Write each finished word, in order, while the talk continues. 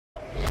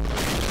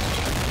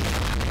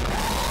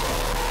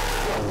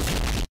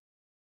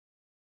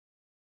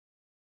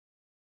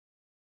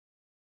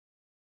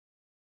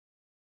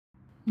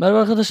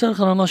Merhaba arkadaşlar,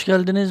 kanalıma hoş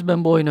geldiniz.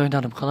 Ben bu oyunu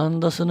oynarım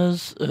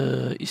kanalındasınız.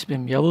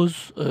 İsmim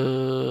Yavuz.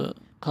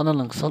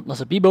 Kanalın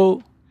kısaltması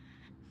Bibo.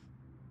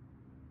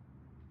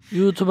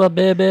 YouTube'a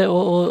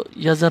BBOO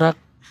yazarak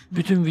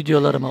bütün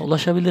videolarıma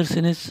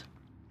ulaşabilirsiniz.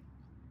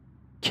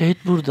 Kate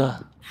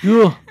burada.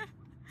 Yuh!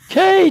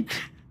 Kate!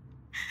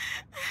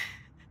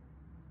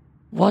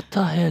 What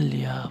the hell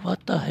ya?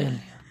 What the hell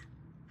ya?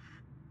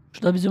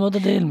 Şurada bizim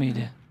oda değil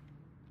miydi?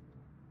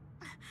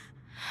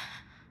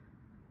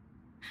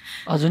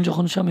 Az önce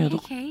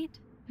konuşamıyorduk. Hey Kate,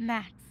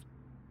 Max.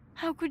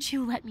 How could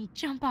you let me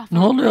jump off? Ne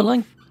oluyor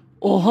lan?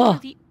 Oha!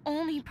 You were the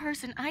only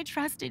person I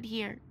trusted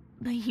here,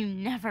 but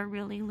you never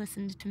really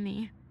listened to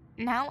me.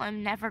 Now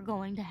I'm never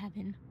going to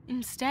heaven.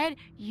 Instead,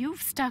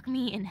 you've stuck me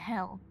in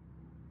hell.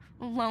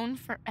 Alone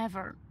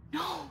forever.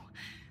 No!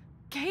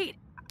 Kate,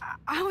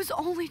 I was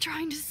only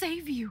trying to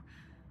save you.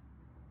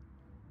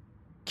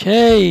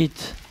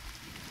 Kate!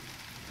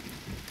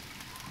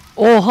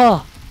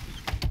 Oha!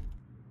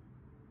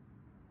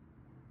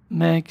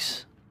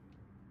 Max.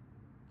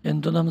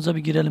 Kendi odamıza bir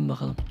girelim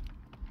bakalım.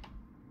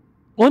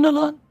 O ne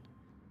lan?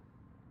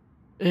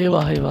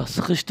 Eyvah eyvah,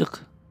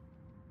 sıkıştık.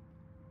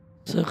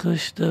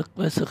 Sıkıştık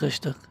ve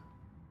sıkıştık.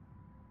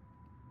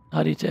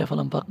 Haritaya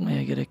falan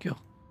bakmaya gerek yok.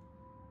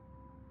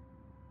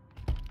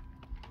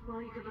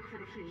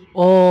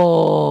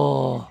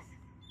 Oo.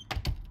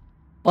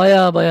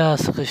 Baya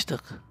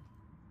sıkıştık.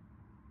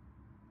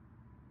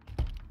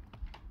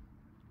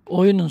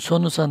 Oyunun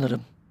sonu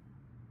sanırım.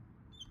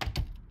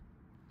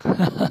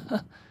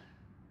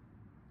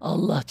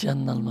 Allah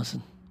canını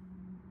almasın.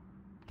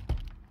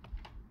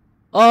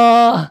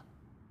 Aa!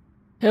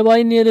 Hep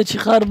aynı yere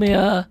çıkar mı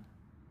ya?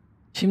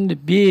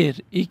 Şimdi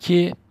 1,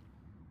 2,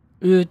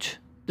 3,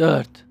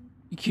 4,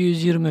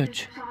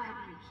 223.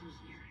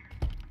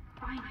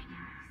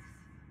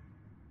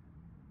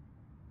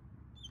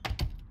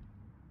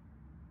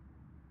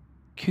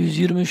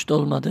 223 de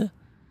olmadı.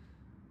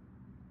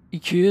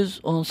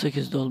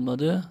 218 de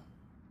olmadı.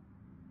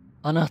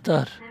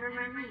 Anahtar.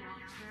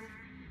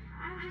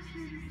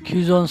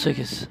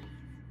 218.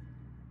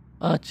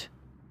 Aç.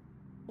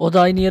 O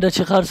da aynı yere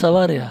çıkarsa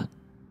var ya.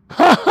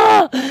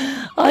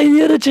 Aynı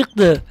yere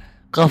çıktı.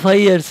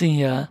 Kafayı yersin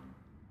ya.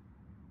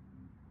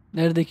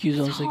 Nerede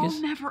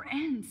 218? I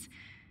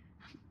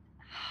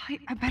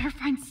better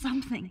find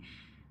something.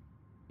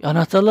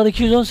 Anahtarlar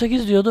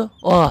 218 diyordu.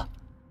 Aa.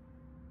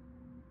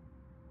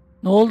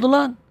 Ne oldu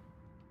lan?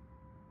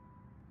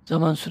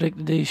 Zaman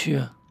sürekli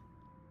değişiyor.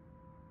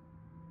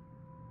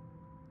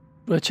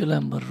 Rachel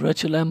Amber.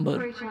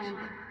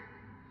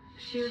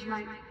 She was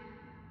my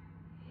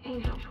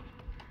angel.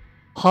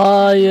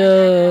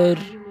 Hayır. I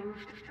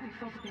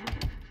felt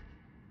abandoned.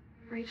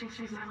 Rachel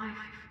saved my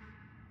life.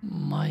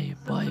 My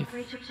wife.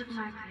 Rachel took my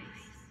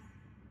place.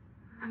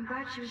 I'm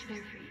glad she was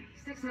there for you.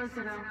 6 months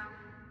ago,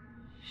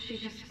 she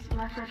just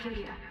left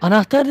Arcadia.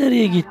 Anahtar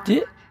nereye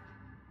gitti?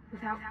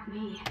 Without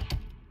me.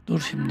 Dur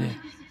şimdi. She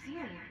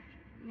disappeared.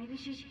 Maybe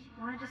she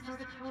wanted to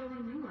start a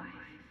totally new life.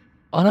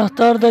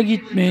 Anahtar da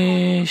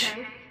gitmiş.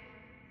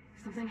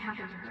 Something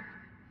happened to her.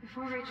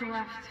 Before Rachel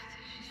left,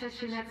 she said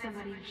she met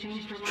somebody who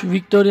changed her life. Şu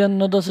Victoria'nın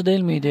odası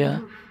değil miydi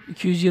ya?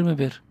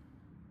 221.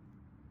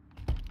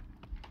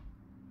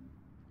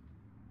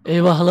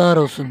 Eyvahlar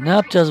olsun. Ne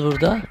yapacağız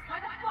burada?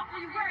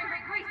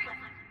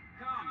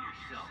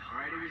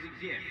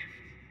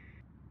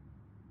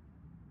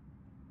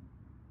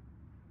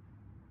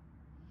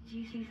 Do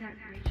you think that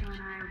Rachel and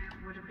I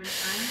would have been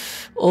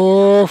friends?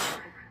 Of.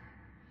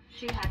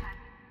 She had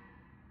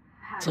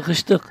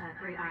Sıkıştık. a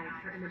great eye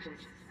for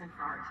images and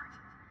for art.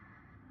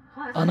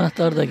 Plus,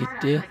 Anahtar da she was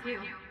gitti. like you.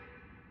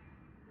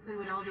 We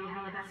would all be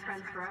hella best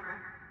friends forever.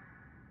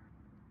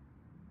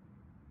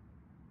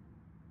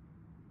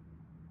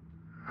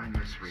 I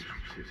miss Rachel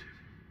too.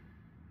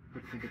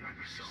 But think about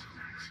yourself,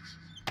 Max.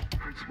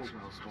 Principal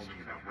Wells told me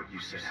about what you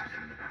said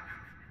happened in the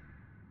bathroom.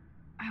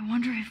 I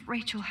wonder if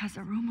Rachel has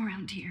a room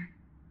around here.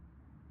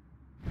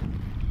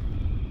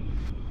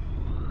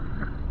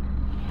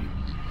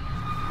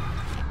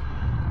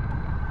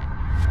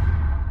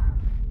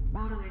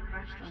 Totally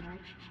crushed on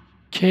Rachel.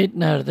 Kate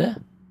nerede?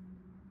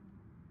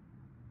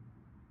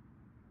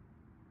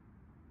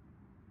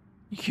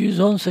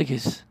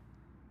 218.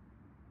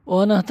 O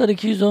anahtar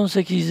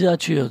 218'i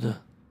açıyordu.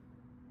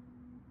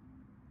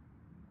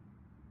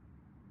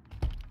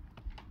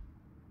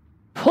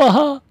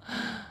 Paha!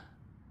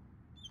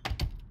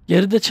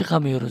 Geride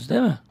çıkamıyoruz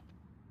değil mi?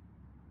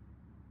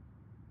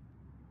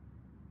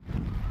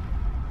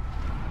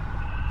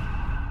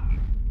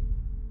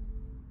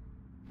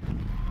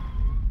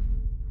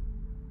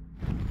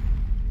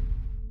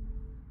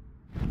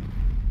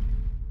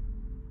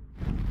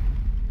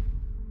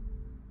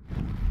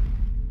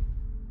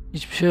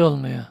 Hiçbir şey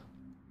olmuyor.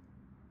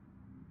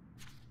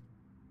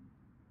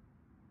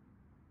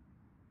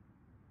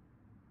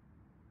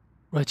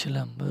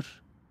 Rachel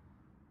Amber.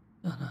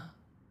 Ana.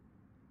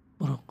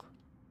 Buruk.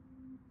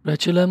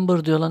 Rachel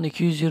Amber diyor lan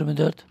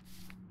 224.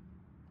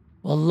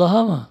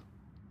 Vallahi mı?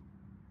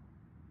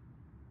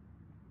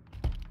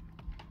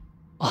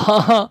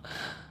 Aha.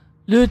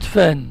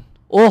 Lütfen.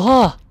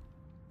 Oha.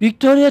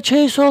 Victoria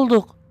Chase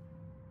olduk.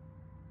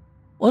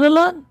 O ne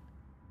lan?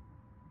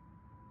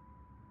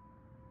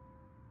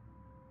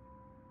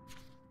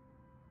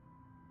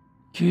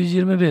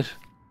 ...221. Well,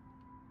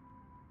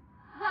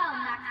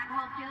 Max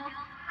Caulfield,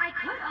 I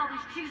could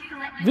always choose to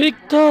let you...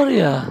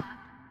 Victoria.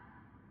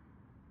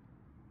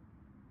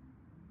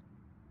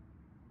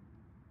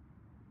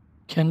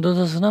 Kendi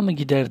odasına mı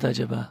giderdi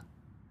acaba?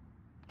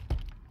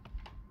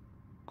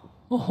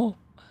 Oho.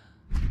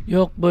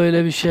 Yok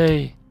böyle bir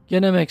şey.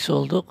 Gene Max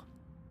olduk.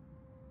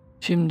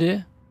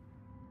 Şimdi.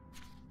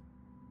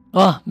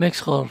 Ah,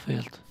 Max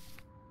Caulfield.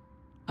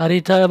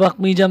 Haritaya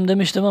bakmayacağım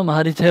demiştim ama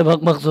haritaya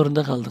bakmak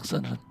zorunda kaldık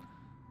sanırım.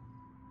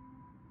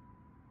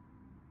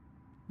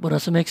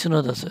 Burası Max'in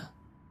odası.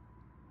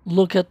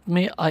 Look at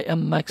me, I am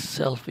Max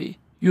selfie.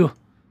 Yuh.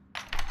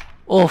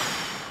 Of,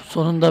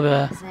 sonunda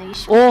be.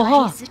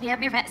 Oha.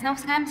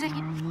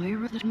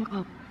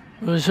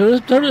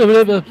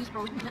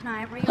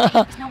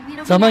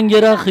 Zaman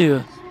geri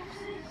akıyor.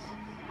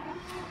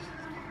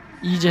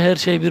 İyice her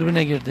şey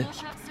birbirine girdi.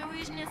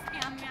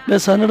 Ve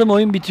sanırım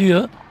oyun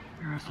bitiyor.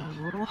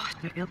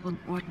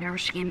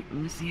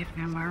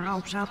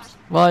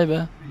 Vay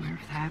be.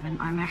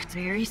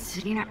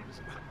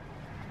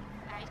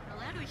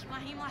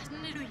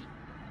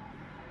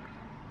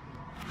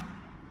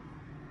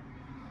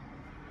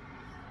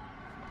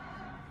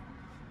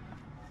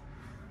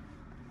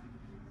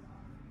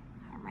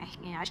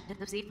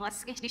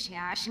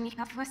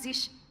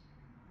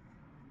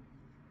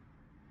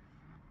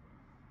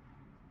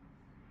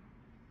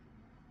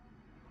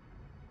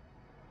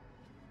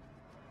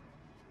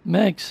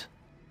 Max.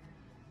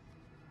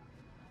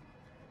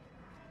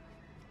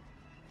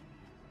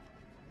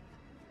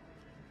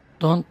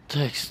 Don't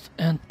text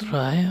and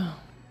try.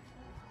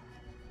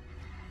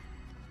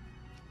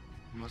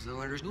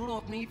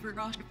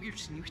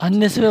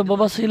 Annesi ve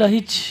babasıyla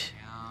hiç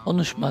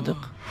konuşmadık.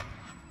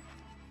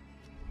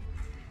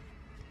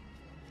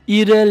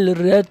 İrel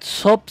Red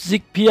Sop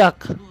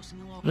Zikpiyak.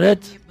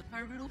 Red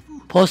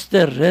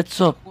poster Red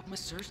Sop.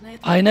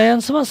 Ayna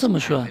yansıması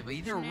mı şu an?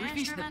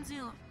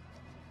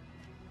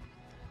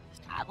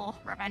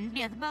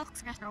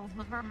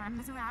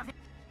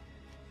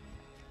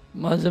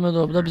 Malzeme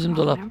dolabı da bizim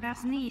dolap.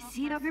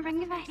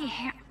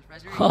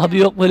 Abi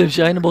yok böyle bir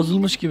şey, aynı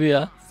bozulmuş gibi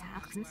ya.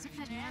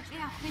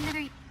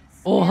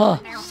 Oha.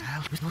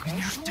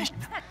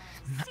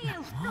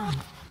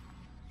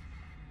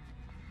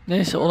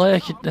 Neyse olaya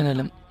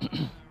kilitlenelim.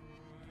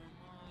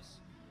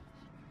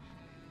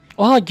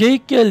 Aha,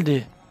 geyik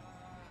geldi.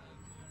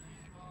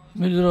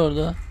 Müdür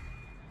orada.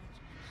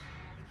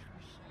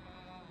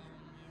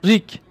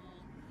 Rick.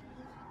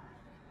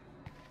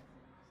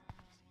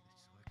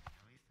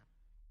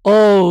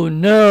 Oh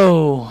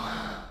no.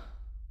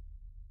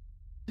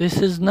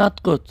 This is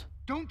not good.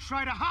 Don't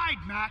try to hide,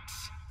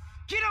 Max.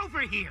 Get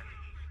over here.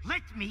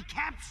 Let me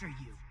capture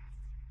you.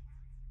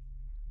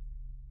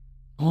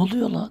 Ne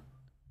oluyor lan?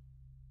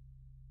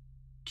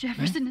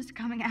 Jefferson is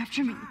coming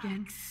after me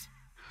again.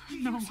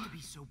 You No. used to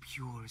be so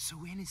pure,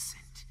 so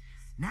innocent.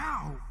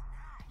 Now,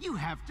 you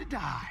have to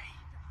die.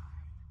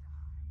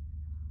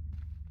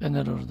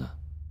 Fener orada.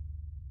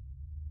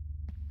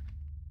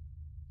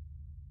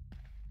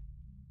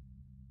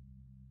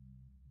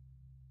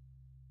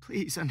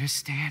 Please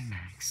understand,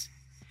 Max.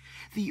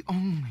 The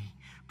only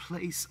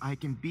place I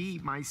can be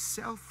my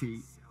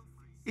selfie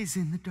is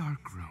in the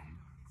dark room.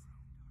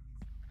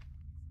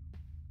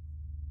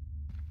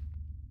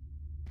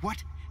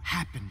 What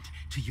happened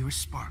to your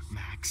spark,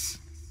 Max?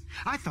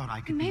 I thought I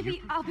could be Maybe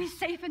your I'll be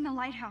safe in the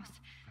lighthouse.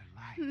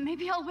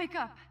 Maybe I'll wake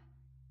up.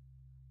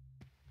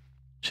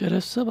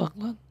 Şerefsize bak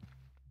lan.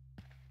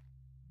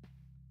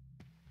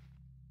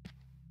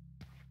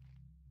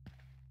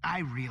 I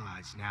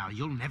realize now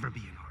you'll never be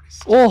an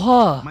artist.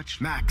 Oha.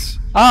 Much Max.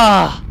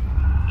 Ah.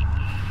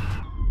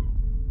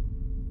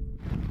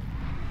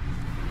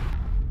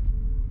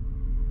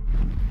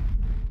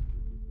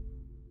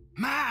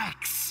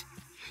 Max!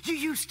 You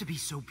used to be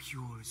so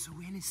pure, so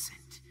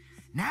innocent.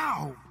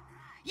 Now,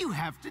 you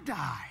have to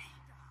die.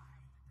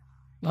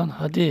 Lan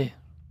hadi.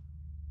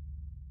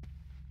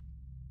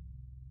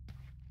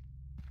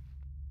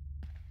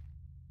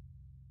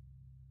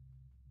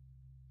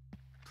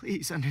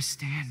 Please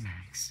understand,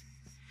 Max.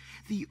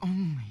 The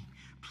only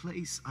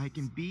place I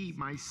can be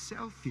my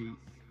selfie.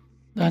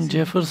 Lan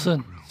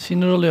Jefferson.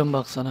 Sinir oluyorum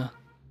bak sana.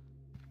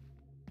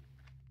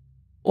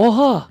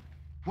 Oha.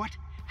 What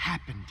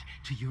happened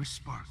to your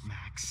spark,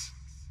 Max?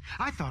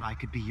 I thought I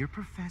could be your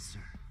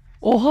professor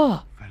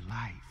Oha. for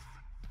life.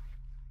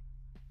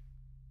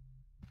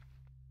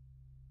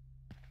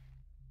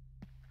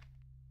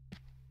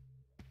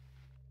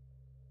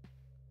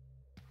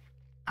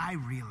 I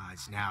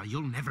realize now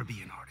you'll never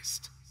be an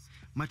artist,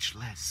 much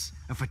less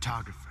a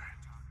photographer.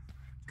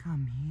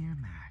 Come here,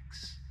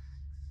 Max.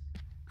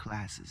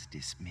 Class is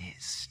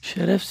dismissed.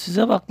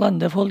 Şerefsize bak lan,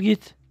 defol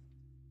git.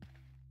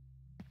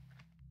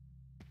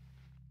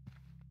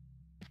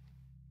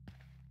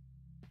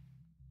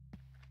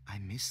 I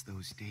miss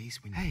those days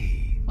when...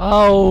 Hey,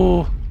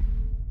 Au.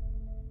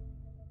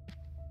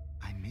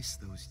 miss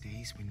those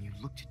days when you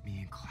looked at me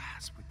in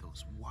class with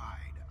those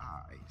wide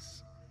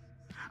eyes.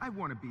 I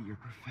want to be your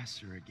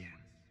professor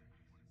again.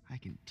 I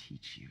can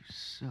teach you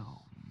so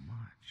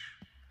much.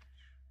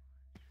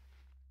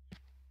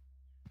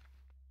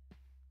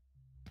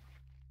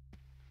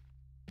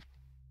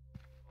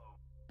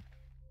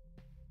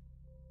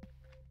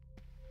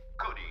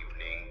 Good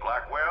evening,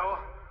 Blackwell.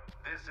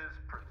 This is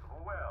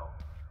Principal Well,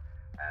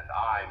 and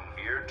I'm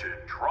here to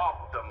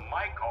drop the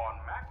mic on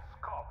Max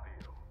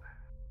Caulfield.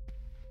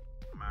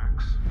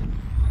 Max?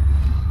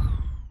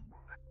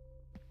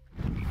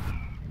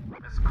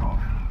 Miss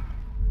Caulfield.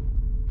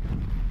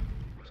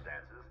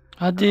 Circumstances.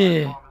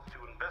 Hadi. I promise to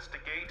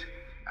investigate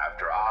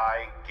after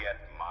I get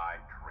my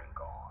drink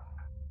on.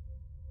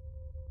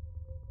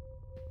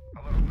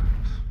 Hello,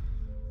 Max.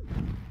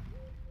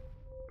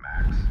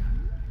 Max.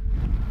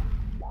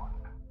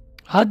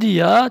 Hadi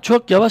ya,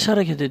 çok yavaş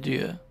hareket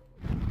ediyor.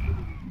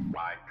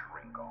 My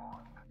drink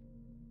on.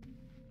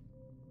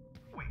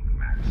 Wait,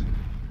 Max.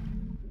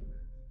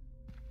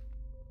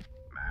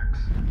 Max.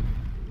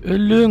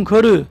 Öllüğün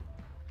koru.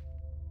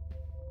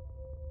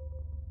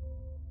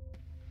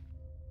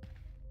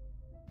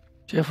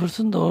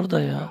 Jefferson da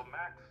orada ya.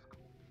 Max.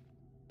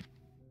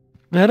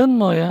 Verin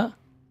mi o ya?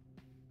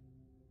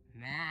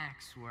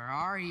 Max, where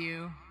are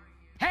you?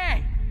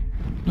 Hey!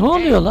 Ne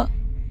oluyor lan?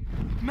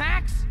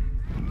 Max!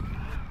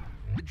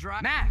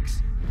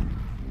 Max!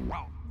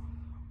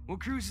 We'll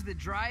cruise to the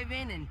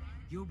drive-in and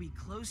you'll be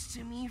close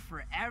to me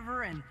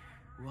forever and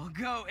we'll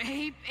go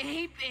ape,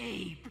 ape,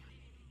 ape!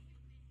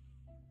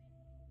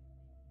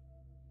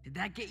 Did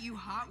that get you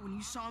hot when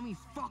you saw me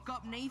fuck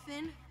up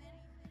Nathan?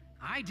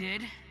 I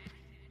did.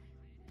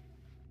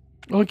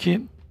 O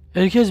kim?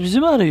 Herkes bizi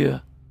mi arıyor?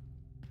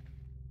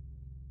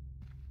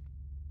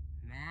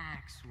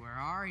 Max, where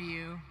are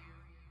you?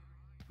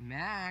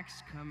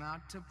 Max, come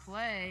out to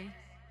play.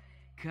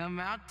 Come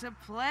out to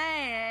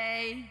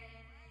play.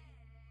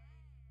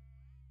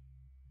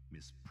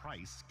 Miss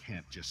Price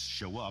can't just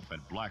show up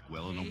at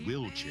Blackwell in a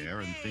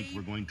wheelchair and think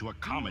we're going to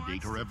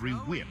accommodate her every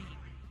whim.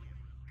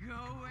 Go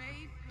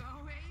ape,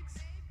 go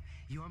ape.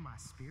 You're my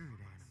spirit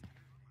animal.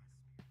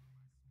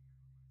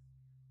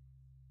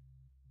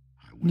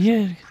 I wish I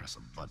Niye? could press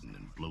a button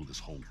and blow this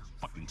whole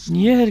fucking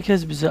Niye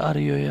herkes bizi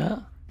arıyor ya?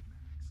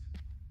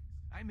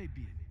 I may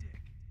be a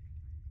dick,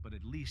 but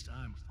at least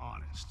I'm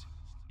honest.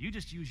 You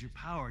just use your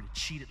power to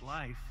cheat at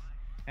life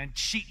and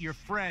cheat your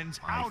friends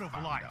out of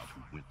found life. out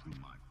who went through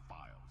my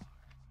files.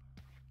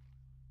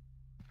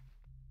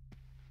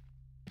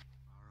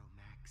 Borrow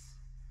Max.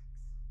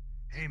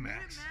 Hey,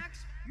 Max.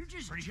 Max, you're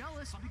just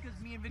jealous because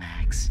me and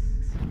Max.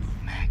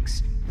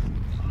 Max.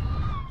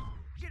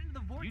 get into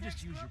the vortex. You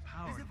just use your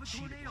power to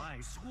cheat at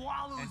life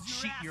and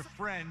cheat your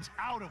friends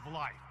out of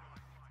life.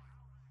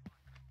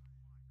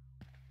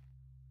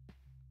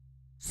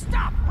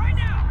 Stop right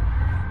now!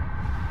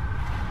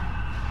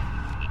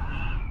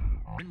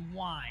 And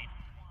whine.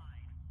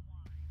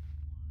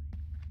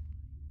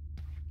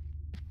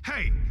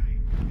 Hey!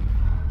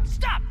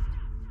 Stop!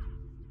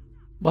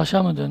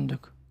 Başa mı döndük?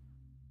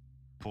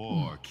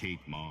 Poor Kate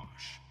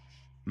Marsh.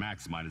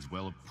 Max might as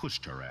well have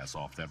pushed her ass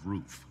off that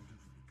roof.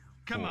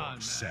 Come Poor on,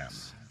 Max. Sam.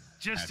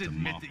 Just Had to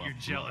admit mop that you're up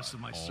jealous blood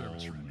of my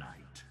service all right now.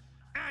 night.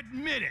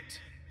 Admit it!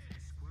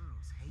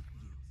 Squirrels hate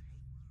you.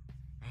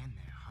 And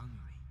they're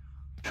hungry.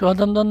 Şu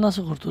adamdan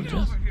nasıl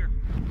kurtulacağız?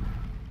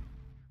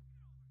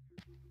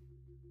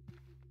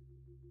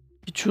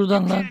 Git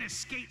şuradan lan. Can't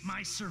escape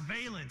my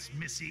surveillance,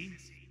 Missy.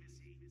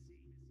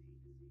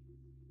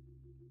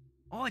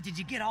 Oh, did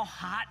you get all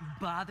hot and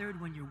bothered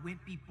when your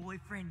wimpy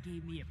boyfriend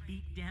gave me a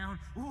beat down?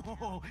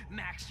 Oh,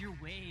 Max, you're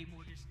way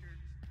more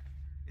disturbed.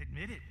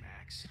 Admit it,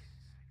 Max.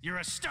 You're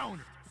a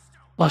stoner.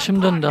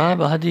 Başım döndü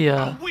abi, hadi A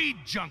ya. weed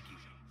junkie.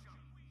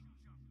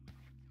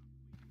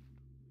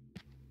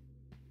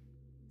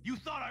 You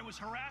thought I was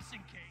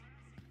harassing Kate.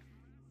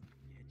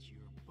 Get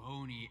your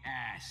bony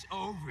ass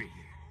over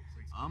here.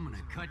 I'm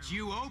gonna cut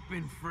you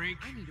open, freak.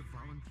 I need a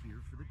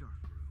volunteer for the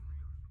dark room.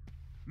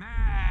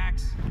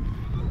 Max!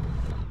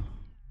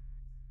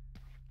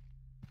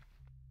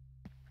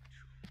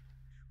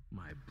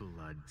 My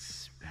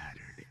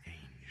blood-spattered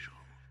angel.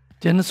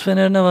 Deniz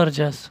fenerine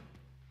varacağız.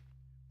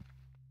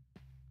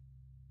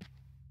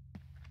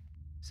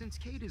 Since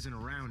Kate isn't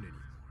around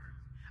anymore,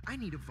 I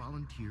need a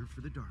volunteer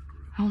for the dark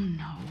room. Oh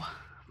no.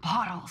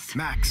 Bottles.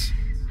 Max!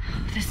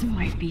 This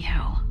might be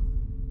hell.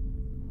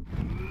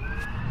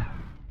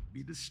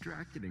 Be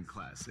distracted in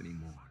class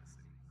anymore.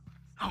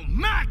 Oh,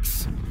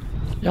 Max!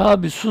 Ya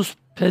bir sus,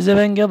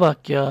 pezevenge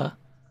bak ya.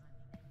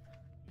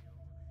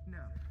 No.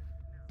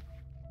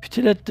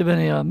 Fitil etti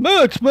beni ya.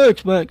 Max,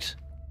 Max, Max.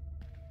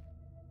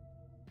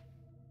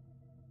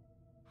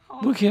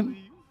 Bu kim?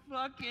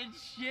 Fucking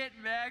shit,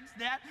 Max.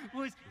 That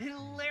was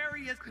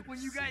hilarious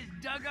when you guys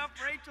dug up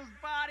Rachel's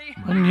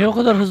body. Lan niye o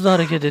kadar hızlı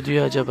hareket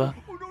ediyor acaba?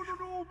 Oh,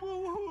 no,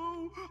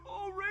 boo-hoo.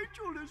 Oh,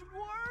 Rachel is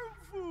worm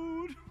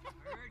food.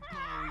 Heard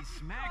Chloe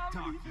smack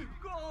talk you.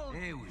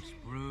 It was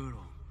brutal.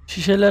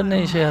 Şişeler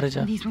ne işe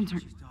yarayacak? These ones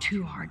are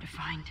too hard to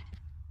find.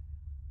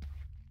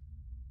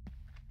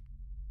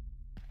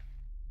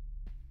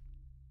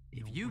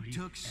 If you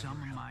took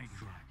some of my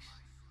drugs.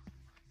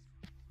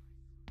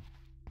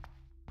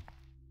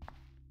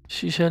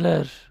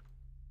 Şişeler.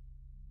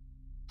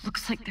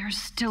 Looks like there's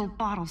still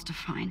bottles to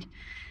find.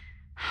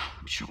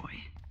 Oh, joy.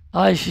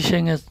 Ay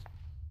şişeniz.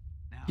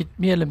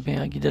 Gitmeyelim mi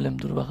ya? Gidelim,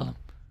 dur bakalım.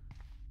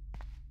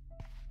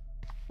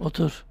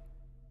 Otur.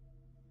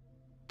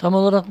 Tam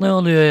olarak ne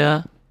oluyor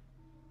ya?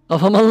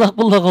 Kafam allak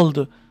bullak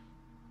oldu.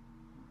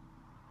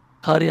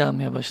 Kar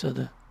yağmaya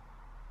başladı.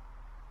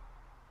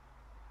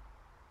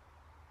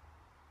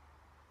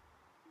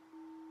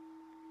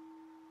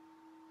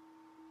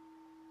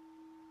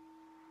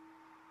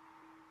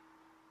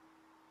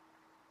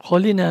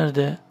 Holly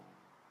nerede?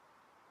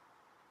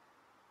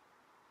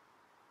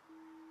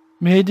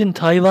 Made in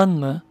Tayvan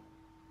mı?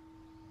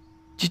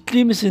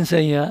 Ciddi misin sen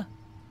ya?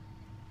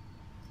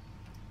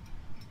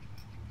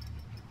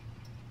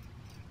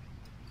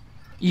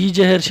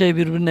 İyice her şey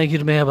birbirine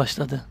girmeye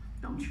başladı.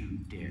 Don't you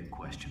dare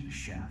question the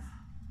chef.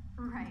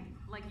 Right,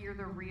 like you're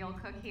the real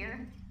cook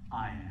here?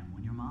 I am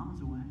when your mom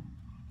is away.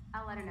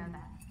 I'll let her know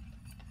that.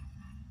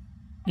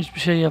 Hiçbir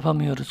şey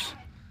yapamıyoruz.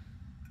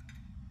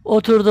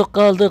 Oturduk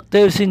kaldık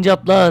dev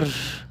sincaplar.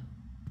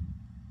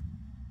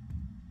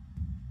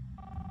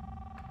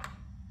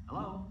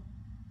 Hello?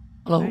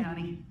 Hello? Hey,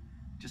 honey.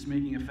 Just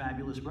making a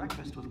fabulous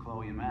breakfast with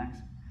Chloe and Max.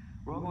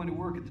 We're all going to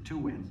work at the Two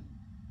Winds.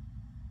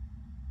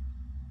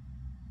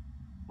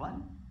 What?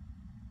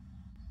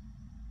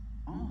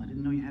 Oh, I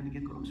didn't know you had to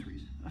get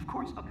groceries. Of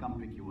course I'll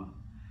come pick you up.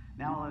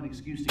 Now I'll have an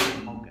excuse to get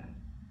a mocha.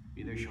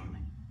 Be there shortly.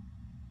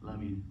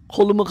 Love you.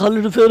 Kolumu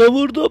kalorifere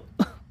vurdum.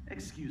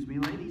 Excuse me,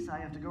 ladies. I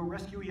have to go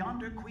rescue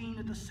yonder queen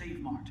at the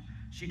Save Mart.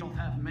 She don't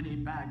have many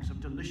bags of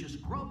delicious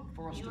grub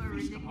for us to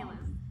feast upon.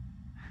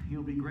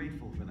 You'll be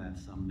grateful for that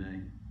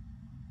someday.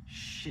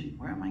 Shit,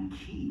 where are my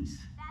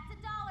keys?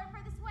 That's $1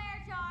 for the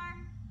swear jar.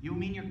 You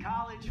mean your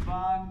college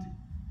fund?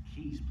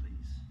 Keys,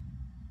 please.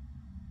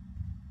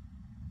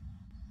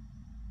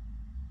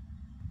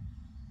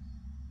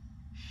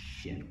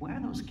 Shit, where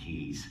are those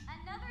keys?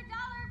 Another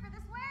 $1 for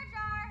the swear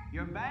jar.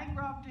 You're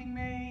bankrupting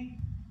me.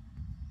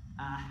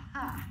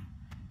 Aha.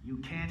 You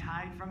can't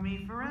hide from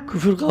me forever.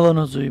 Küfür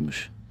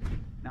kavanozuymuş.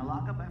 Now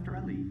lock up after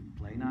I leave.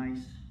 Play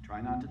nice.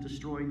 Try not to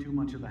destroy too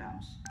much of the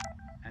house.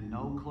 And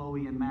no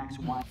Chloe and Max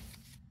wine.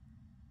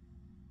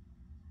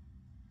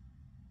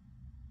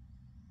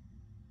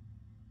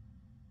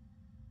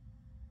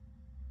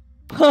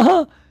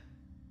 Haha.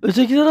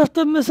 Öteki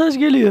taraftan mesaj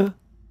geliyor.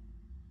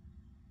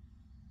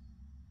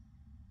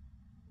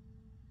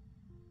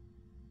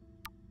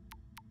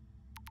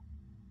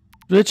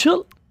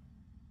 Rachel.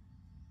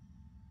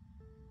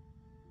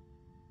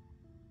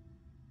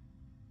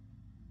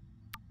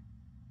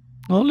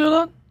 Ne oluyor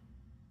lan?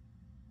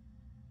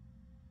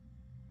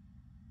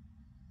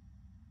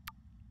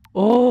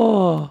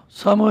 Oo,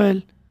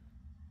 Samuel.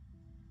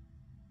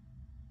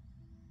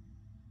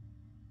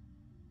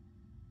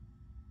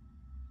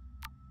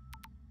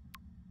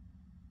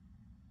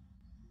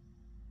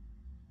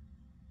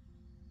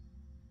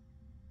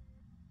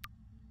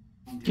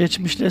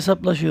 Geçmişle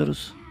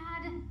hesaplaşıyoruz.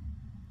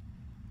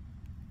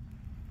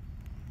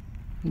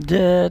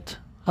 Dad.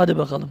 Hadi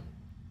bakalım.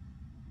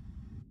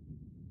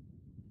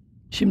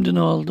 Şimdi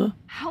ne oldu?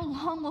 How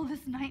long will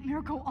this nightmare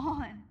go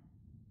on?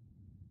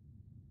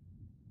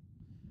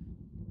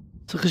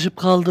 Sıkışıp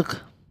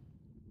kaldık.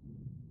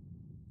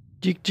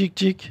 Cik cik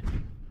cik.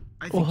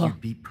 I think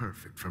you'd be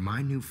perfect for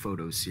my new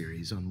photo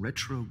series on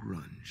retro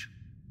grunge.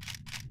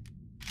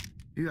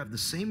 You have the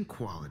same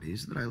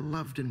qualities that I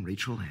loved in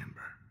Rachel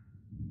Amber,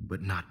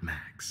 but not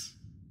Max.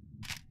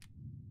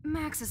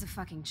 Max is a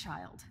fucking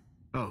child.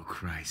 Oh,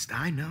 Christ,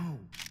 I know.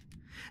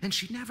 And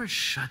she never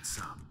shuts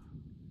up,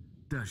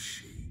 does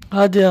she?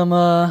 Hadi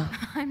ama.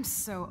 I'm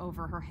so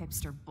over her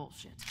hipster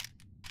bullshit.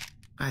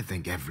 I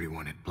think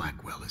everyone at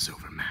Blackwell is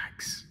over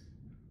Max.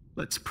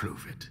 Let's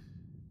prove it.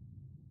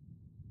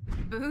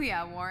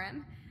 Booyah,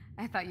 Warren.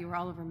 I thought you were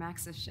all over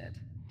Max's shit.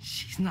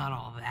 She's not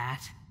all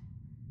that.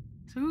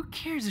 So who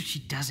cares if she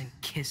doesn't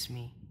kiss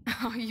me?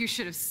 Oh, you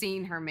should have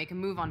seen her make a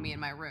move on me in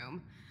my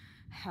room.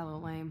 Hella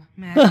lame.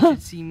 Max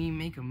should see me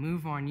make a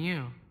move on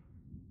you.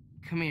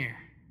 Come here.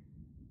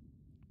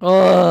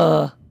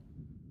 Aa.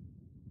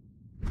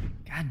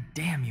 God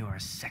damn, you are a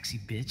sexy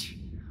bitch.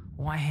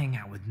 Why hang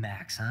out with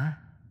Max, huh?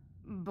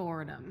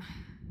 Boredom.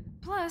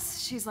 Plus,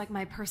 she's like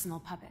my personal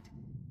puppet.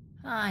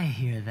 I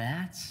hear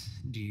that.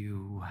 Do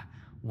you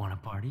want a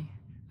party?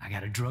 I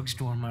got a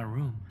drugstore in my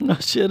room.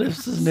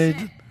 Şerefsiz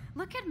neydi?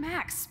 Look at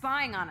Max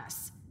spying on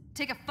us.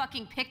 Take a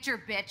fucking picture,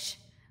 bitch.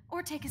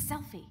 Or take a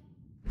selfie.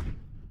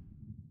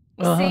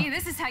 See,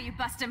 this is how you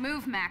bust a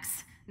move,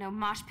 Max. No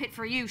mosh pit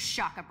for you,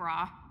 Shaka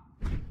Bra.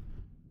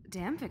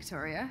 Damn,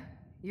 Victoria.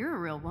 You're a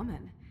real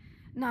woman.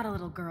 Not a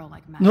little girl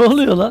like Max. Ne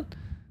oluyor lan?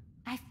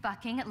 I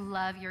fucking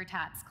love your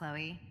tats,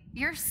 Chloe.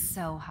 You're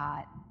so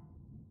hot.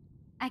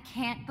 I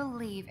can't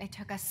believe it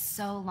took us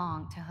so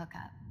long to hook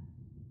up.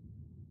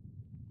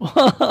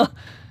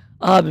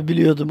 Abi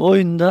biliyordum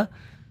oyunda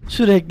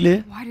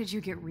sürekli. Why did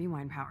you get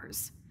rewind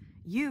powers?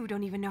 You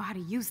don't even know how to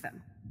use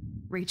them.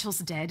 Rachel's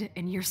dead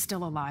and you're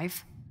still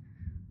alive.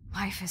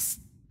 Life is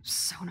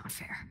So not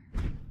fair.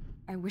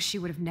 I wish she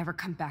would have never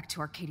come back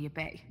to Arcadia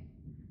Bay.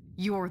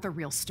 You're the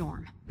real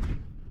storm.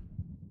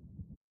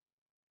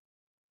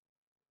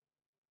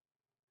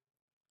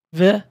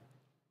 Ve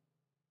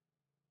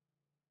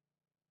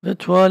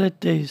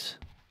tuvaletteyiz.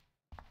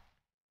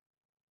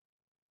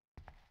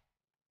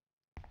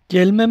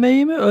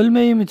 Gelmemeyi mi,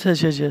 ölmeyi mi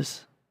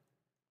seçeceğiz?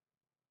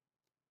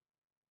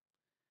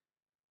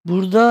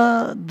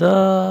 Burada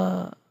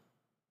da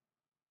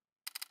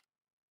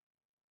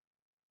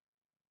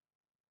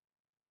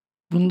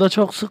bunda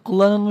çok sık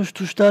kullanılmış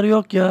tuşlar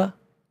yok ya.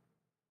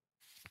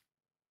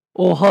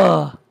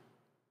 Oha.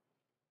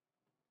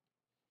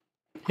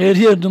 Her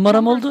yer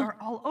numaram oldu.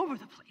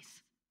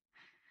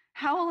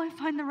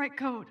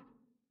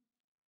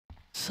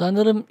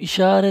 Sanırım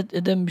işaret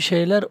eden bir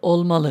şeyler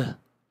olmalı.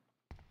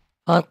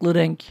 Farklı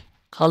renk,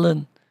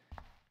 kalın,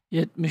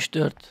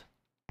 74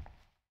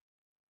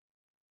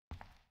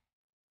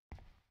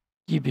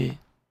 gibi.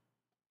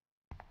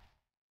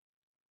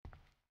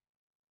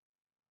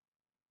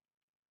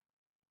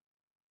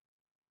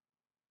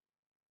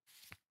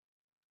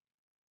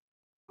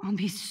 I'll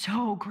be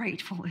so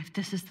grateful if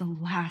this is the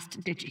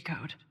last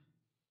digicode.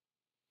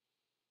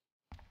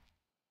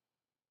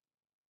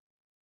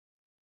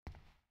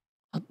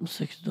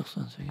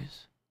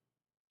 ...68-98.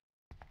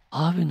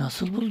 Abi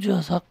nasıl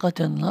bulacağız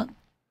hakikaten lan?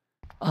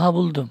 Aha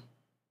buldum.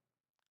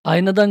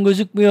 Aynadan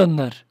gözükmüyor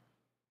onlar.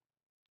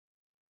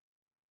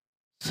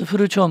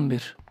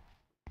 0311.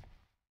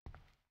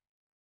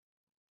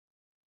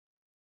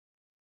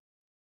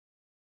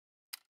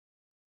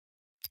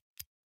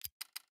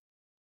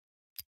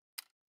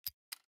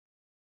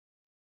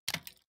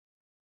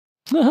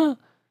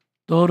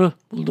 Doğru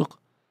bulduk.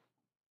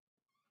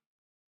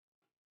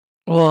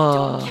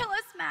 Don't kill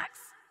us, Max.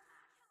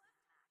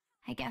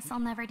 I guess I'll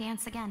never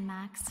dance again,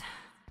 Max.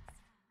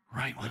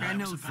 Right when I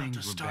was about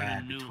to start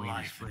a new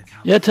life.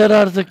 Yeter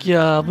artık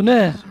ya. Bu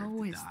ne?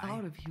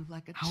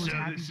 So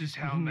this is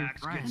how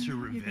Max gets her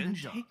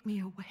revenge.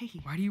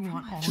 Why do you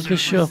want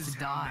Çıkış yok.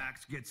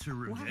 Max gets her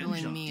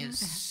revenge. Me is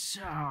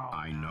so.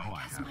 I know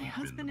I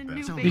haven't been the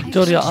best.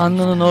 Victoria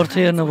alnının orta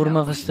yerine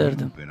vurmak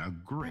isterdim. Been a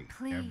great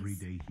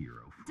everyday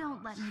hero.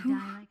 Don't let me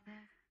die like this.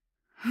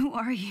 Who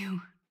are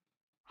you?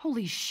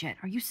 Holy shit,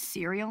 are you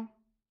serial?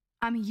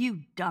 I'm you,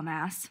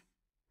 dumbass.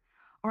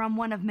 Or I'm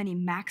one of many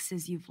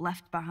Maxes you've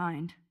left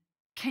behind.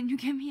 Can you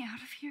get me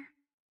out of here?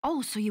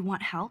 Oh, so you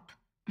want help?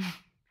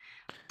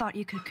 Thought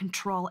you could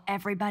control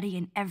everybody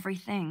and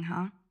everything,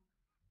 huh?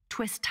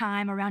 Twist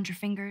time around your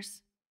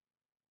fingers?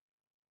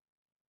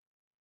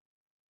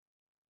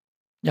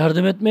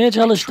 Yardım etmeye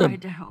çalıştım. I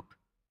tried to help.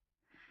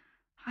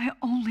 I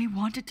only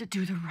wanted to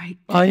do the right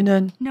thing.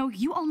 Aynen. No,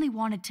 you only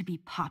wanted to be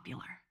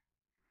popular.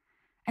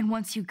 And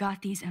once you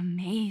got these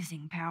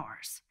amazing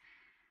powers,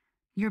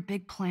 your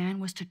big plan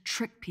was to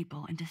trick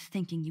people into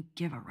thinking you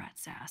give a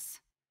rat's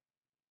ass.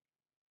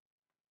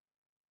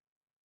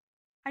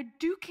 I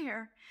do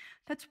care.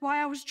 That's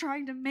why I was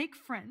trying to make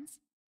friends.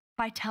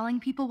 By telling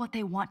people what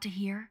they want to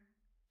hear?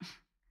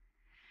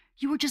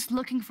 You were just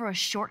looking for a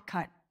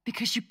shortcut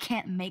because you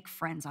can't make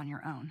friends on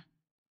your own.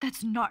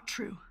 That's not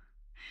true.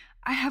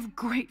 I have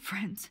great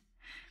friends,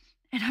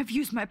 and I've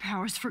used my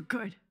powers for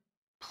good.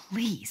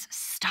 Please,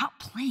 stop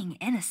playing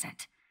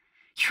innocent.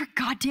 You're a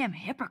goddamn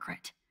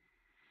hypocrite.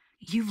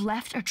 You've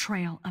left a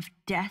trail of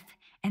death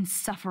and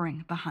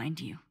suffering behind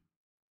you.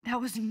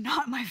 That was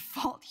not my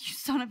fault, you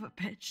son of a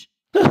bitch.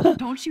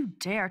 Don't you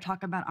dare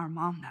talk about our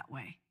mom that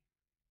way.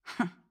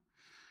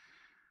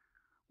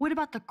 What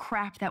about the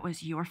crap that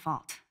was your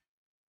fault?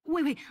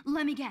 Wait,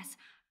 let me guess.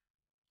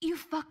 You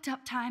fucked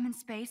up time and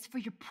space for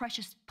your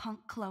precious punk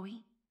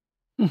Chloe?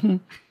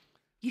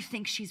 You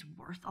think she's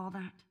worth all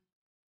that?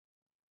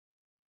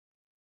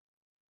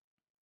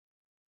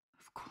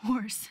 Of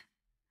course.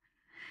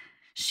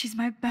 She's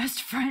my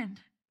best friend.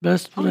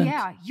 Best friend. Oh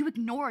yeah, you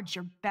ignored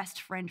your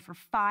best friend for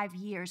 5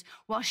 years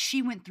while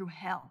she went through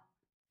hell.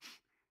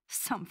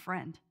 Some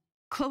friend.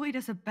 Chloe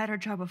does a better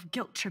job of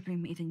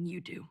guilt-tripping me than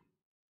you do.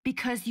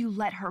 Because you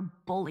let her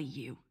bully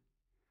you.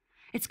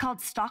 It's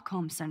called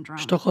Stockholm Syndrome.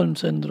 Stockholm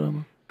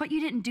Syndrome. But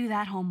you didn't do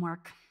that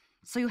homework,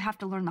 so you'll have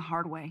to learn the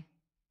hard way.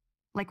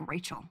 Like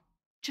Rachel.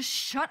 Just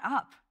shut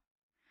up.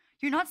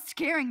 You're not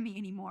scaring me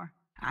anymore.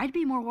 I'd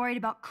be more worried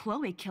about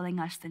Chloe killing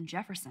us than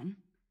Jefferson.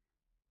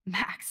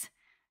 Max,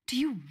 do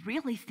you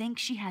really think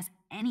she has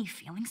any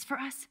feelings for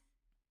us?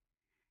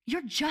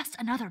 You're just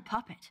another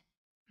puppet.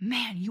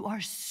 Man, you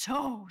are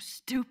so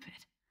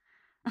stupid.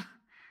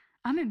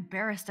 I'm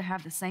embarrassed to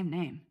have the same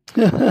name.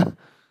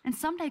 And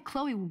someday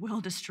Chloe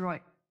will destroy.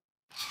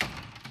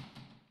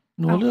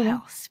 Ne oluyor lan?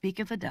 Hell, speak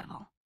of the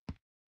devil.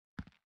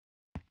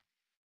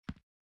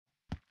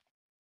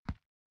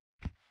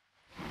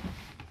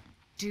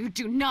 Dude,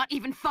 do not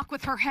even fuck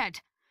with her head.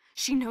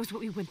 She knows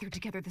what we went through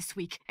together this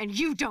week, and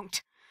you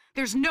don't.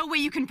 There's no way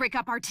you can break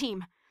up our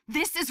team.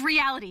 This is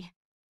reality.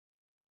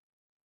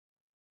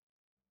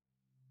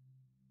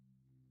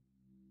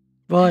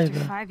 Vay After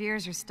be. 5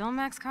 years, you're still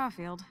Max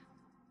Caulfield.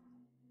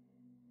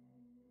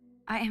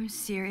 I am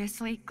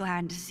seriously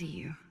glad to see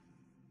you.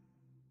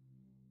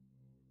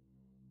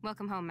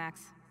 Welcome home,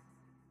 Max.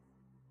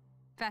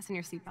 Fasten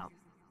your seatbelt.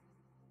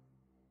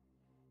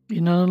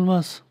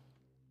 İnanılmaz.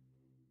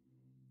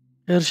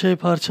 Her şey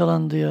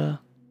parçalandı ya.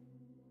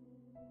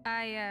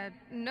 I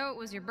know it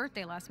was your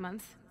birthday last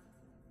month.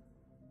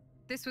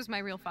 This was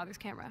my real father's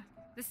camera.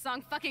 This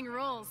song fucking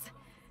rules.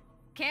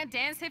 Can't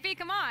dance, hippie?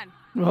 Come on.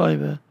 Vay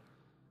be.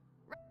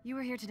 You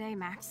were here today,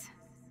 Max.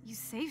 You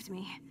saved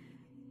me.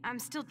 I'm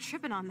still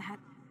tripping on that.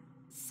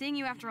 Seeing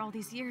you after all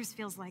these years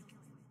feels like...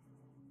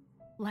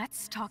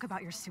 Let's talk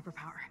about your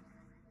superpower.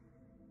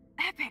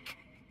 Epic!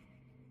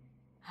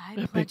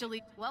 I pledge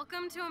allegiance.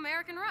 Welcome to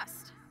American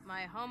Rust,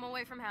 my home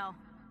away from hell.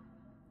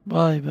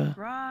 Vay be.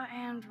 Raw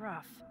and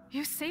rough.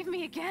 You saved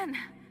me again.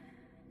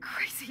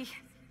 Crazy.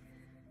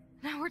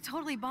 Now we're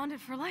totally bonded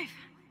for life.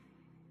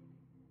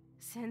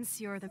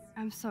 Since you're the...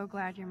 I'm so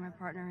glad you're my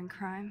partner in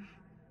crime.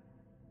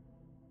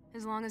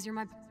 As long as you're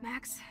my...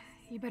 Max,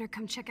 you better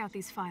come check out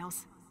these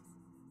files.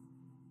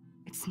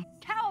 It's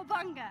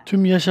cowabunga.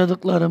 Tüm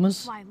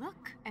yaşadıklarımız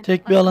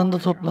tek bir alanda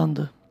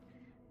toplandı.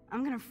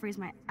 I'm gonna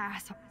freeze my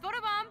ass off.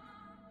 Photobomb!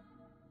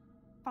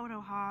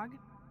 Photo hog.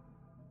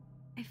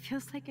 It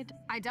feels like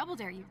I double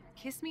dare you.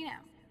 Kiss me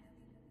now.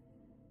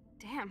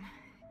 Damn.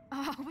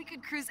 Oh, we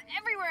could cruise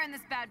everywhere in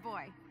this bad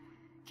boy.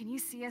 Can you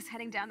see us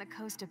heading down the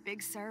coast of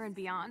Big Sur and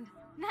beyond?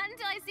 Not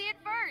until I see it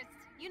first.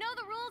 You know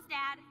the rules,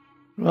 Dad.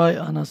 Vay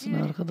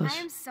anasını arkadaş.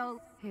 I am so...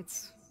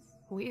 It's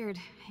weird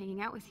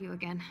hanging out with you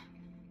again.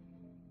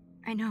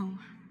 I know.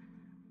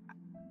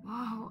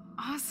 Whoa,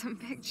 awesome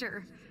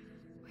picture.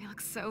 We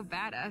look so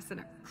badass in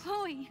our...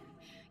 Chloe,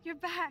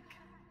 you're back.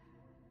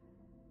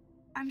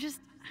 I'm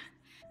just...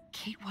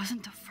 Kate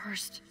wasn't the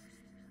first.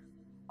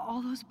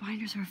 All those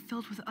binders are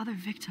filled with other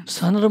victims.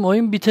 Sanırım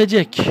oyun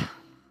bitecek.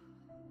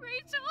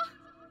 Rachel.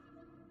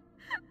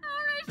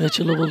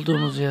 Rachel'ı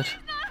bulduğumuz yer.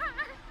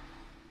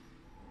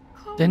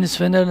 Deniz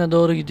fenerine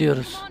doğru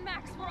gidiyoruz.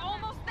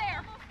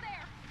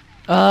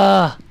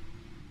 Ah!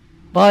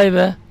 Vay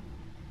be.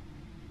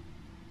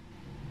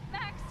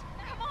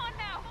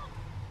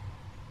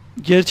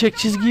 Gerçek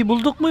çizgiyi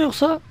bulduk mu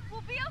yoksa?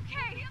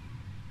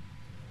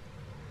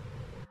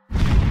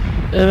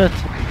 Evet.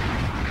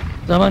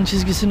 Zaman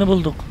çizgisini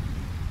bulduk.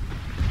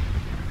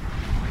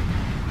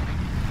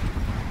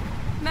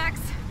 Max,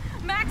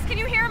 can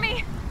you hear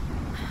me?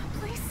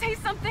 Please say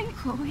something.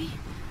 Chloe,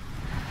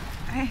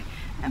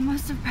 I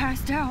must have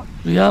passed out.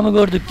 Rüya mı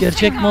gördük?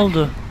 Gerçek mi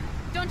oldu?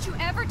 Don't you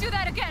ever do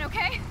that again,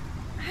 okay?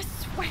 I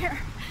swear.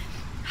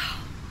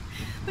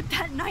 But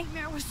that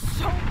nightmare was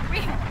so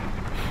real.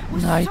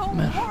 Was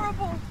Nightmare. so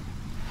horrible.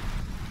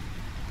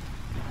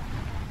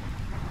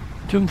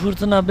 Tüm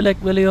fırtına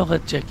Blackwell'i yok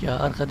edecek ya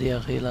arka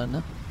diğer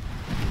kıyılarını.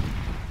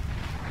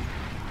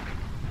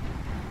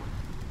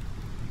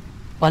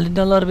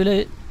 Balinalar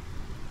bile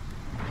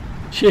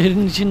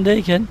şehrin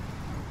içindeyken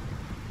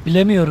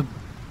bilemiyorum.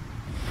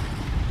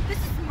 This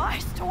is my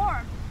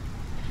storm.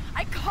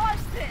 I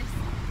caused this.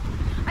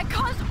 I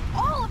caused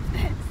all of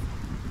this.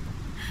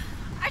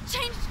 I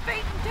changed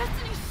fate and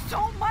destiny so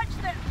much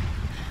that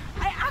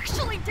I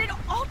actually did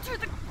alter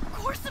the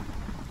course of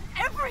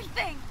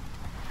everything.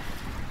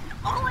 And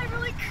all I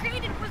really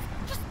created was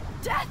just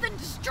death and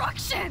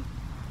destruction.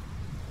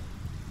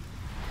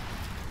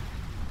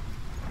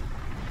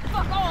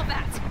 Fuck all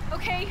that,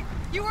 okay?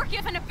 You were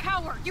given a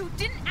power. You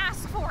didn't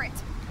ask for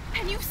it.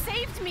 And you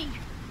saved me.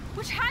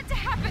 Which had to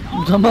happen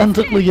all Bu da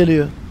mantıklı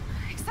geliyor.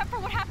 Except for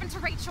what happened to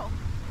Rachel.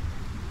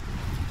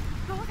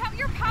 But without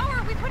your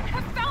power, we couldn't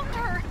have found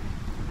her.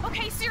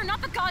 Okay, so you're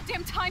not the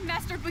goddamn time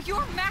master, but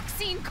you're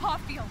Maxine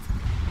Caulfield.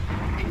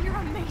 And you're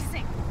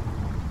amazing.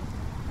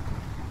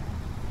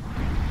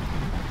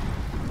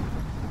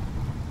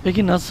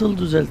 Peki nasıl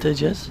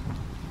düzelteceğiz?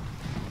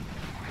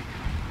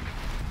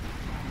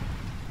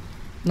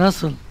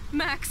 Nasıl?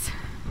 Max.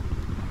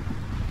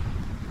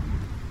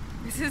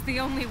 This is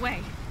the only way.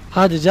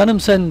 Hadi canım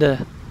sen de.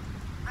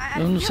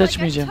 Ben onu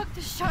seçmeyeceğim.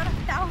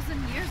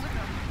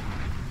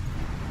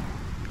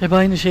 Hep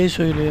aynı şeyi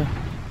söylüyor.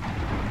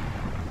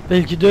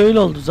 Belki de öyle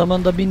oldu.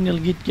 Zamanda 1000 yıl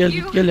git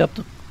gel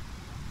yaptık.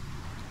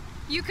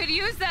 You could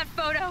use that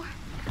photo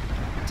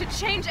to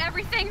change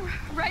everything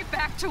right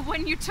back to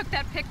when you took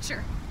that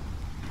picture.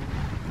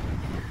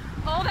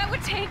 All that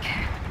would take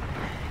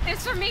is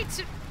for me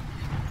to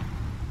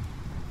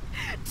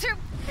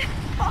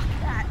fuck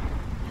that.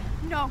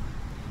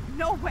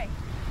 No way.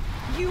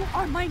 You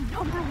are my #1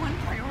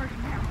 priority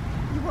now.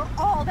 You are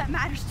all that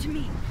matters to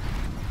me.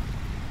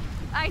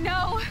 I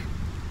know.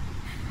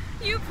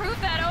 You prove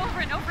that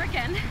over and over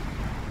again,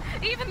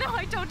 even though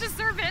I don't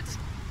deserve it.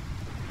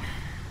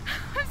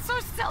 I'm so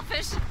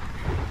selfish.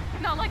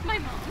 Not like my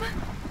mom.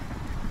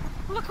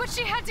 Look what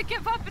she had to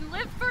give up and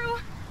live through.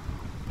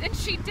 And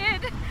she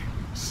did.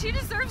 She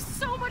deserves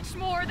so much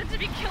more than to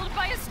be killed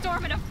by a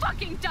storm in a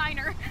fucking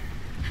diner.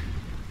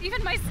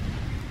 Even my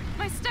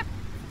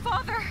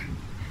stepfather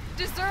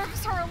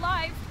deserves her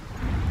alive.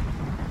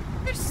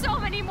 There's so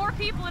many more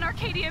people in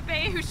Arcadia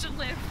Bay who should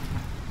live.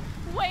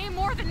 Way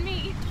more than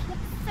me. Don't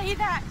say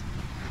that.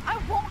 I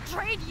won't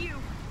trade you.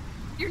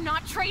 You're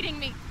not trading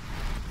me.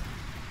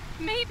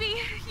 Maybe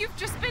you've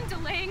just been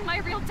delaying my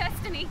real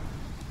destiny.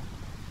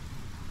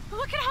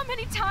 Look at how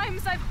many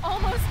times I've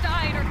almost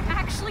died or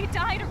actually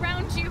died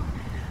around you.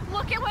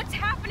 Look at what's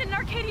happened in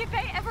Arcadia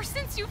Bay ever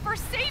since you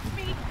first saved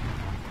me.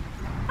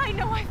 I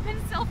know I've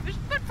been selfish,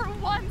 but for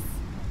once,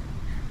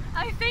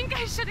 I think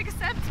I should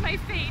accept my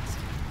fate.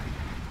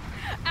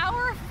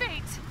 Our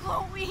fate,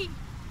 Chloe.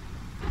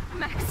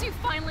 Max, you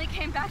finally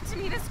came back to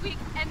me this week,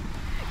 and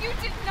you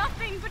did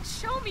nothing but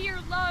show me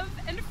your love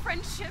and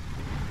friendship.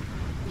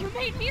 You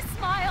made me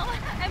smile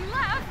and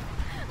laugh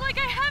like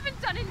I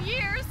haven't done in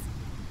years.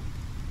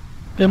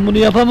 Ben bunu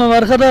yapamam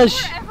arkadaş.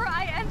 Wherever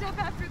I end up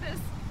after this,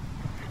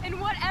 in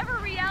whatever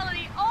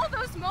reality, all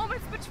those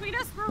moments between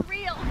us were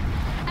real,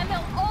 and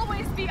they'll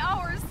always be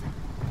ours.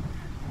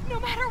 No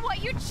matter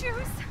what you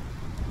choose,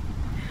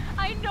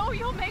 I know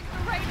you'll make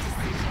the right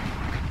decision.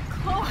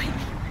 Chloe,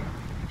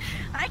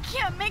 I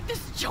can't make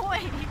this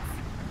choice.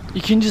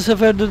 İkinci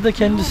seferdir de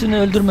kendisini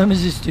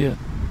öldürmemizi istiyor.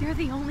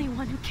 You're the only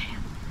one who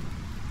can.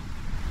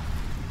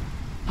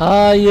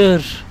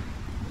 Hayır.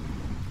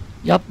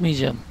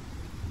 Yapmayacağım.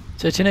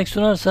 Seçenek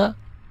sunarsa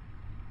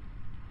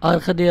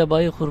Arcadia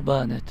Bay'ı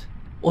kurban et.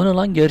 O ne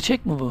lan,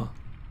 gerçek mi bu?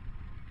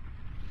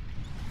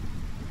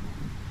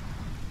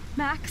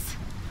 Max,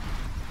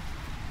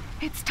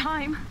 it's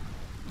time.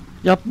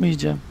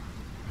 Yapmayacağım.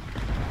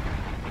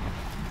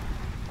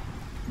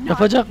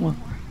 Yapacak mı?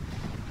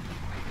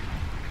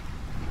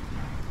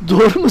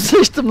 Doğru mu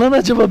seçtim lan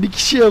acaba? Bir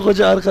kişiye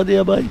koca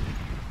Arcadia Bay.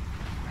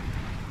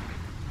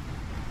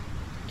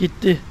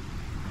 Gitti.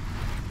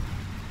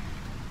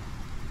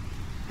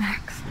 Max,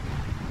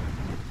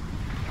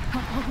 I'll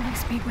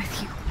always be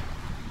with you.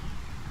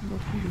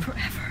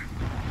 Forever.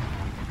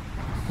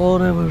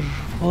 Forever,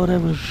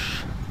 forever.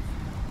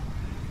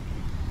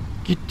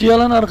 Gitti ya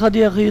lan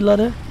Arcadia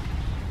kıyıları.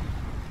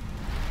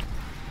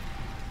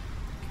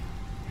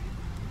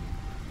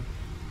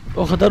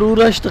 O kadar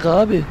uğraştık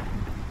abi.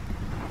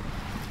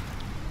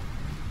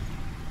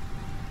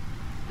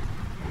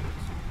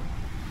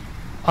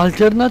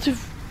 Alternatif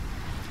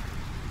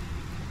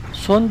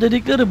son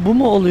dedikleri bu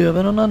mu oluyor?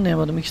 Ben onu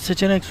anlayamadım. İki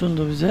seçenek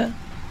sundu bize.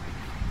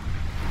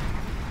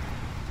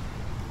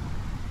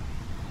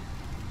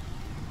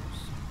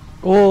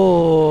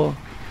 Oo.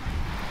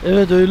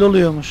 Evet, öyle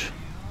oluyormuş.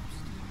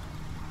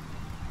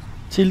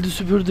 Sildi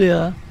süpürdü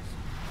ya.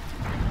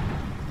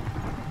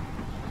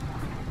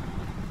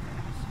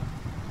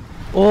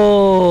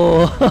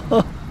 Oo.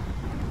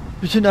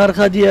 Bütün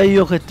Arcadia'yı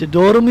yok etti.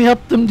 Doğru mu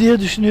yaptım diye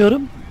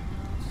düşünüyorum.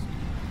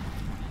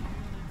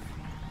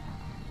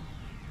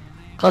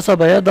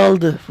 Kasabaya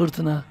daldı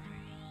fırtına.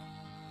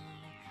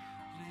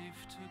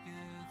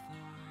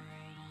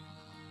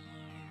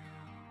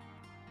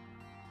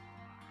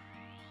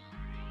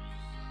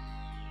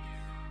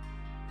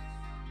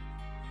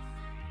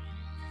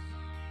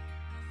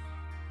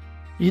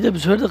 İyi de bu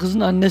sefer de kızın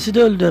annesi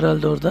de öldü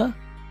herhalde orada.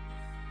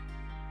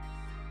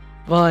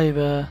 Vay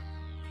be.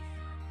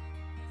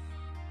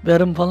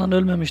 Berim falan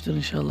ölmemiştir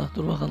inşallah.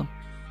 Dur bakalım.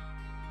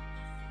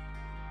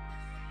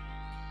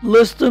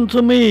 Listen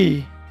to me.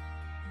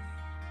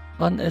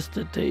 One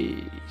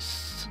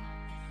aesthetics.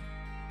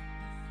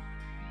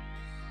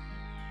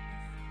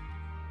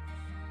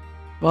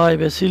 Vay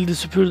be, sildi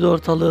süpürdü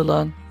ortalığı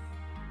lan.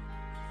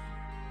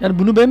 Yani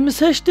bunu ben mi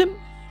seçtim?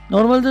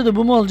 Normalde de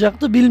bu mu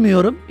olacaktı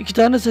bilmiyorum. İki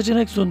tane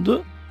seçenek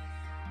sundu.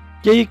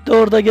 Geyik de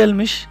orada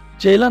gelmiş.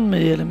 Ceylan mı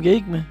diyelim,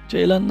 geyik mi?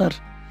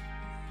 Ceylanlar.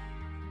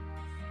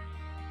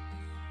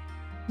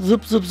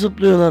 Zıp zıp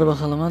zıplıyorlar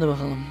bakalım, hadi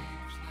bakalım.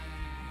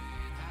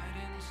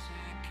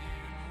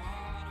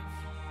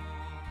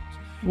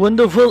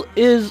 Wonderful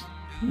is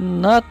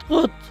not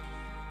good.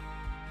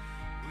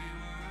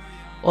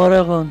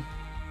 Oregon.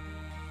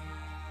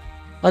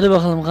 Hadi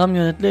bakalım,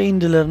 kamyonetle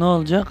indiler, ne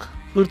olacak?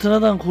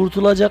 Fırtınadan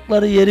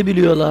kurtulacakları yeri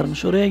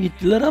biliyorlarmış. Oraya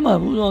gittiler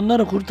ama bu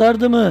onları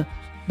kurtardı mı?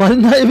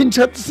 Balina evin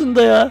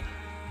çatısında ya.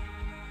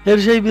 Her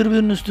şey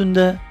birbirinin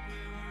üstünde.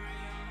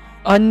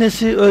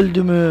 Annesi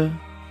öldü mü?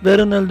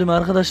 Baron öldü mü?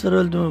 Arkadaşlar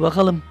öldü mü?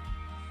 Bakalım.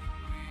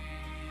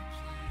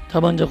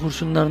 Tabanca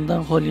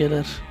kurşunlarından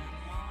kolyeler.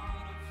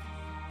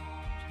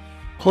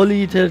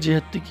 Kolyeyi tercih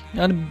ettik.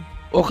 Yani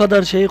o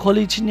kadar şeyi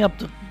kolye için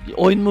yaptık.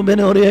 Oyun mu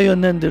beni oraya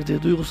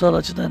yönlendirdi duygusal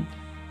açıdan.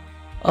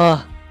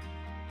 Ah.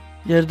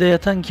 Yerde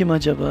yatan kim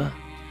acaba?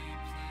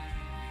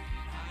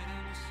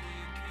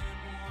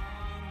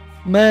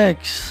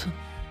 Max.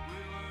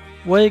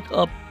 Wake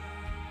up.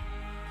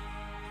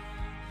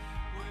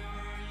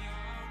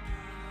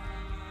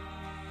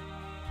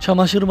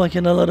 Çamaşır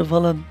makineleri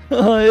falan.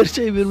 Her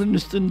şey birbirinin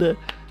üstünde.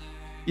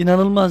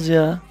 İnanılmaz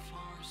ya.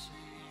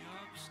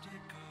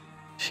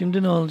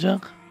 Şimdi ne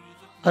olacak?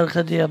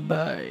 Arcadia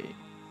Bay.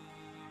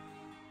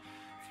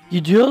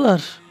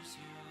 Gidiyorlar.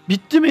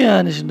 Bitti mi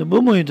yani şimdi?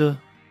 Bu muydu?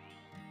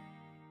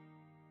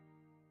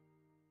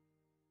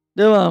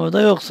 Devamı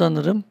da yok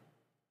sanırım.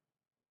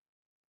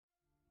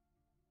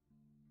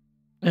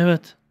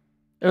 Evet.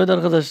 Evet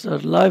arkadaşlar.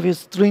 Life is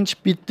Strange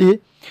bitti.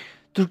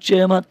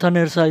 Türkçe'ye ama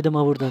Taner saydım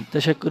ha buradan.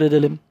 Teşekkür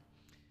edelim.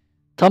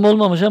 Tam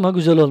olmamış ama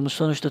güzel olmuş.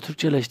 Sonuçta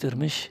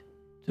Türkçeleştirmiş.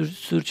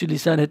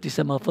 Sürçülisan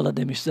ettiysem affola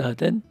demiş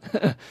zaten.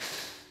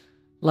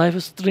 Life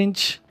is Strange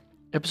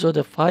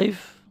Episode 5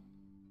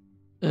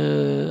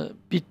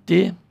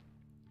 bitti.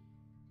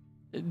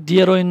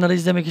 Diğer oyunları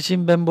izlemek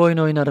için Ben Bu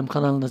Oyunu Oynarım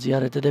kanalını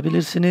ziyaret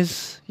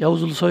edebilirsiniz.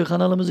 Yavuz Ulusoy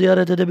kanalımı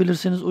ziyaret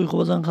edebilirsiniz. Uyku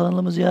Bozan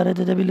kanalımı ziyaret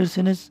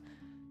edebilirsiniz.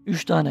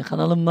 3 tane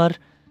kanalım var.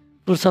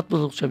 Fırsat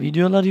buldukça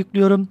videolar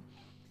yüklüyorum.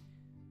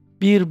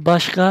 Bir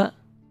başka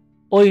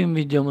oyun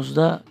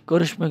videomuzda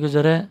görüşmek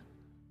üzere.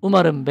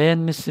 Umarım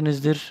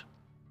beğenmişsinizdir.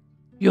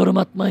 Yorum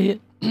atmayı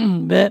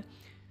ve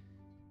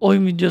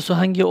oyun videosu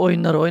hangi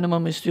oyunları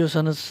oynamamı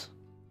istiyorsanız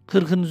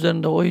 40'ın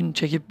üzerinde oyun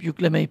çekip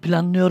yüklemeyi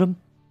planlıyorum.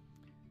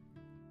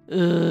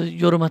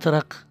 Yorum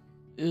atarak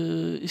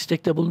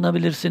istekte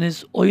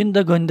bulunabilirsiniz. Oyun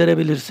da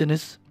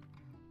gönderebilirsiniz.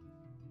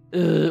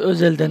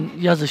 Özelden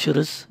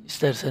yazışırız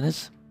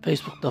isterseniz.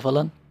 Facebook'ta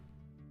falan.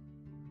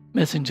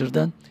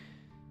 Messenger'dan.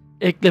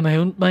 Eklemeyi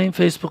unutmayın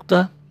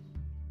Facebook'ta.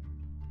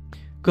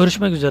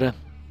 Görüşmek üzere.